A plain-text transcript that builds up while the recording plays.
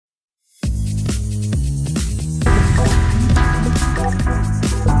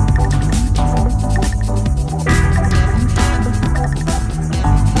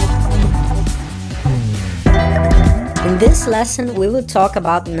this lesson, we will talk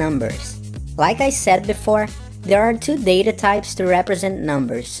about numbers. Like I said before, there are two data types to represent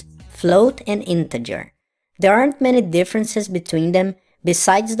numbers, float and integer. There aren't many differences between them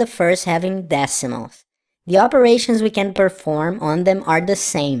besides the first having decimals. The operations we can perform on them are the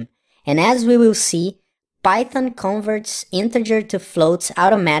same, and as we will see, Python converts integer to floats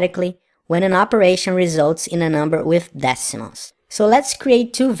automatically when an operation results in a number with decimals. So let's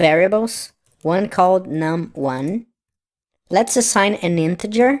create two variables, one called num1. Let's assign an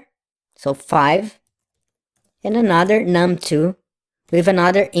integer, so 5, and another num2 with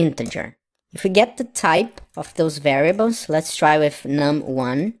another integer. If we get the type of those variables, let's try with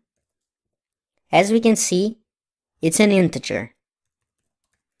num1. As we can see, it's an integer.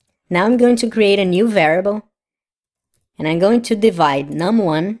 Now I'm going to create a new variable, and I'm going to divide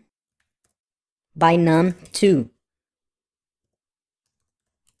num1 by num2.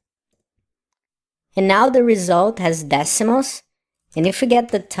 And now the result has decimals, and if we get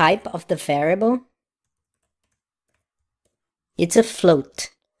the type of the variable, it's a float.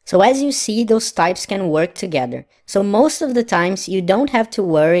 So as you see, those types can work together. So most of the times, you don't have to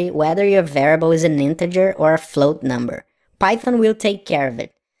worry whether your variable is an integer or a float number. Python will take care of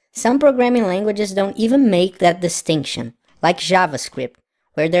it. Some programming languages don't even make that distinction, like JavaScript,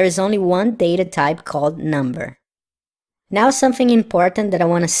 where there is only one data type called number. Now something important that I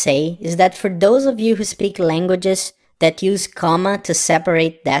want to say is that for those of you who speak languages that use comma to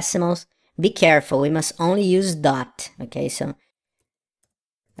separate decimals, be careful, we must only use dot. Okay, so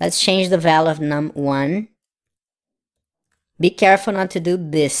let's change the value of num1. Be careful not to do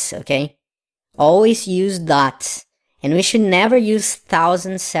this, okay? Always use dots. And we should never use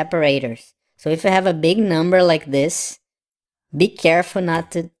thousand separators. So if you have a big number like this, be careful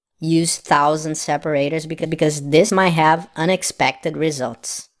not to use thousand separators because this might have unexpected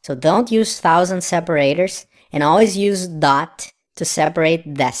results. So don't use thousand separators and always use dot to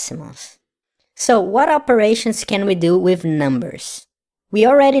separate decimals. So what operations can we do with numbers? We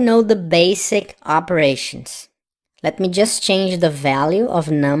already know the basic operations. Let me just change the value of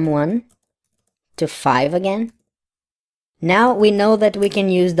num1 to 5 again. Now we know that we can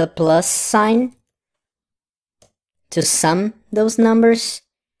use the plus sign to sum those numbers.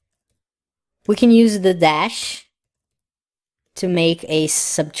 We can use the dash to make a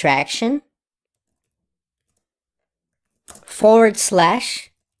subtraction, / for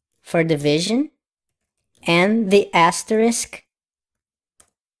division, and the asterisk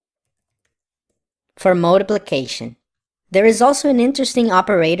for multiplication. There is also an interesting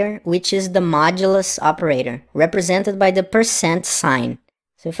operator, which is the modulus operator, represented by the percent sign.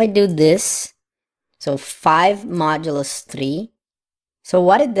 So if I do this, so 5 modulus 3. So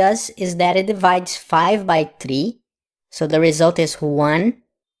what it does is that it divides 5 by 3. So the result is 1.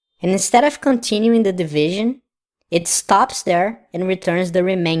 And instead of continuing the division, it stops there and returns the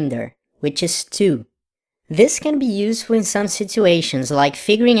remainder, which is 2. This can be useful in some situations, like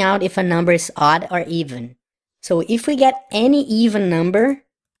figuring out if a number is odd or even. So if we get any even number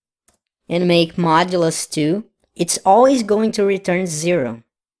and make modulus 2, it's always going to return 0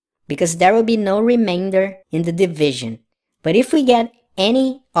 because there will be no remainder in the division. But if we get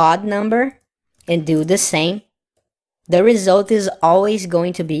any odd number and do the same, the result is always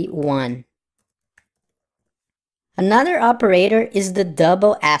going to be 1. Another operator is the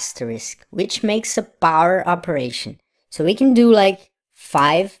double asterisk, which makes a power operation. So we can do like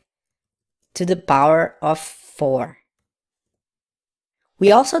 5 to the power of 4.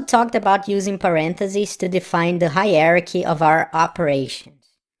 We also talked about using parentheses to define the hierarchy of our operations.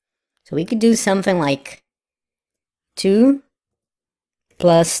 So we could do something like 2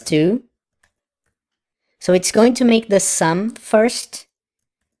 plus 2. So it's going to make the sum first.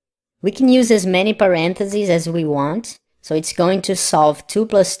 We can use as many parentheses as we want. So it's going to solve 2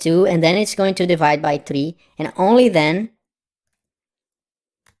 plus 2, and then it's going to divide by 3, and only then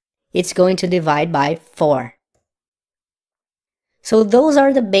it's going to divide by 4. So those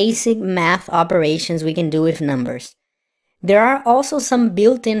are the basic math operations we can do with numbers. There are also some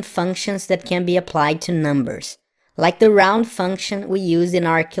built-in functions that can be applied to numbers, like the round function we used in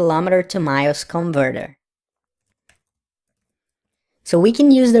our kilometer to miles converter. So we can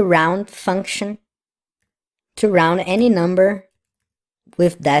use the round function to round any number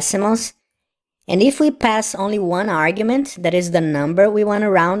with decimals. And if we pass only one argument, that is the number we want to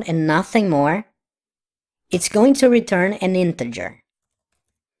round and nothing more, it's going to return an integer.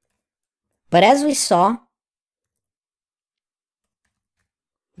 But as we saw,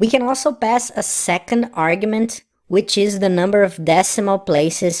 we can also pass a second argument, which is the number of decimal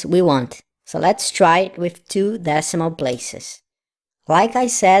places we want. So let's try it with 2 decimal places. Like I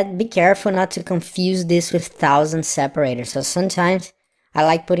said, be careful not to confuse this with thousand separators. So sometimes I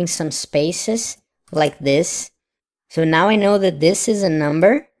like putting some spaces like this. So now I know that this is a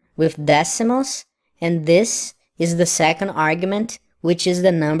number with decimals, and this is the second argument, which is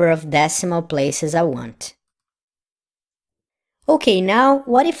the number of decimal places I want. Okay, now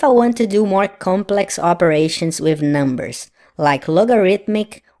what if I want to do more complex operations with numbers, like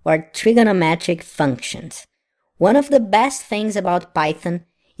logarithmic or trigonometric functions? One of the best things about Python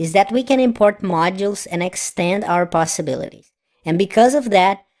is that we can import modules and extend our possibilities. And because of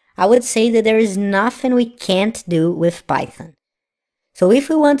that, I would say that there is nothing we can't do with Python. So if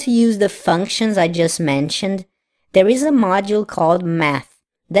we want to use the functions I just mentioned, there is a module called math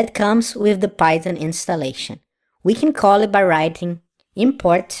that comes with the Python installation. We can call it by writing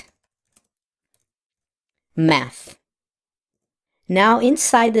import math. Now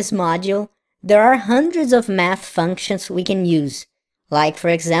inside this module, there are hundreds of math functions we can use, like for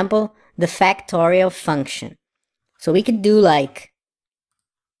example, the factorial function. So we could do like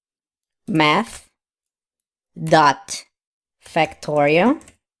math dot factorial,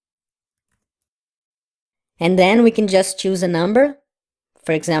 and then we can just choose a number,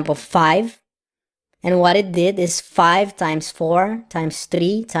 for example 5, and what it did is 5 times 4 times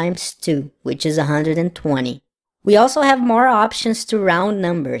 3 times 2, which is 120. We also have more options to round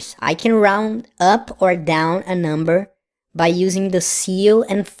numbers. I can round up or down a number by using the ceil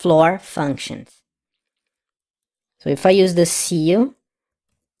and floor functions. So if I use the ceil,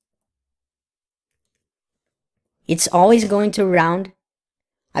 it's always going to round.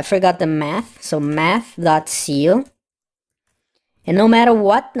 I forgot the math, so math.ceil. And no matter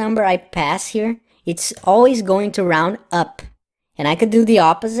what number I pass here, it's always going to round up. And I could do the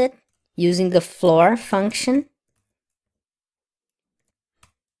opposite using the floor function,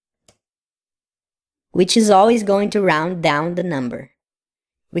 which is always going to round down the number.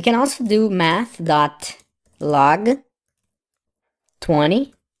 We can also do math.log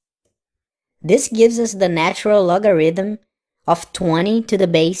 20. This gives us the natural logarithm of 20 to the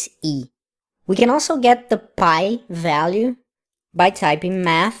base e. We can also get the pi value by typing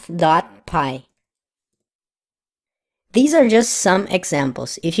math.pi. These are just some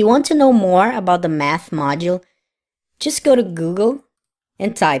examples. If you want to know more about the math module, just go to Google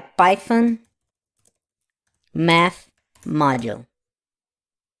and type Python math module.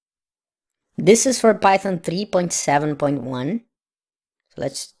 This is for Python 3.7.1. So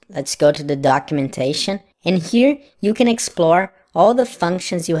let's go to the documentation, and here you can explore all the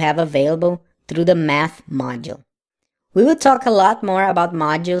functions you have available through the math module. We will talk a lot more about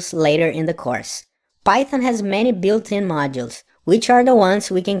modules later in the course. Python has many built-in modules, which are the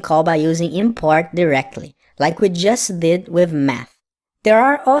ones we can call by using import directly, like we just did with math. There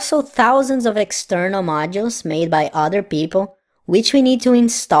are also thousands of external modules made by other people, which we need to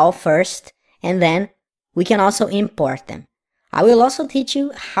install first, and then we can also import them. I will also teach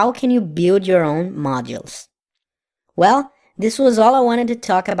you how can you build your own modules. Well, this was all I wanted to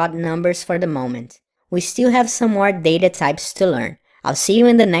talk about numbers for the moment. We still have some more data types to learn. I'll see you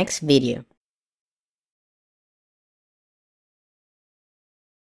in the next video.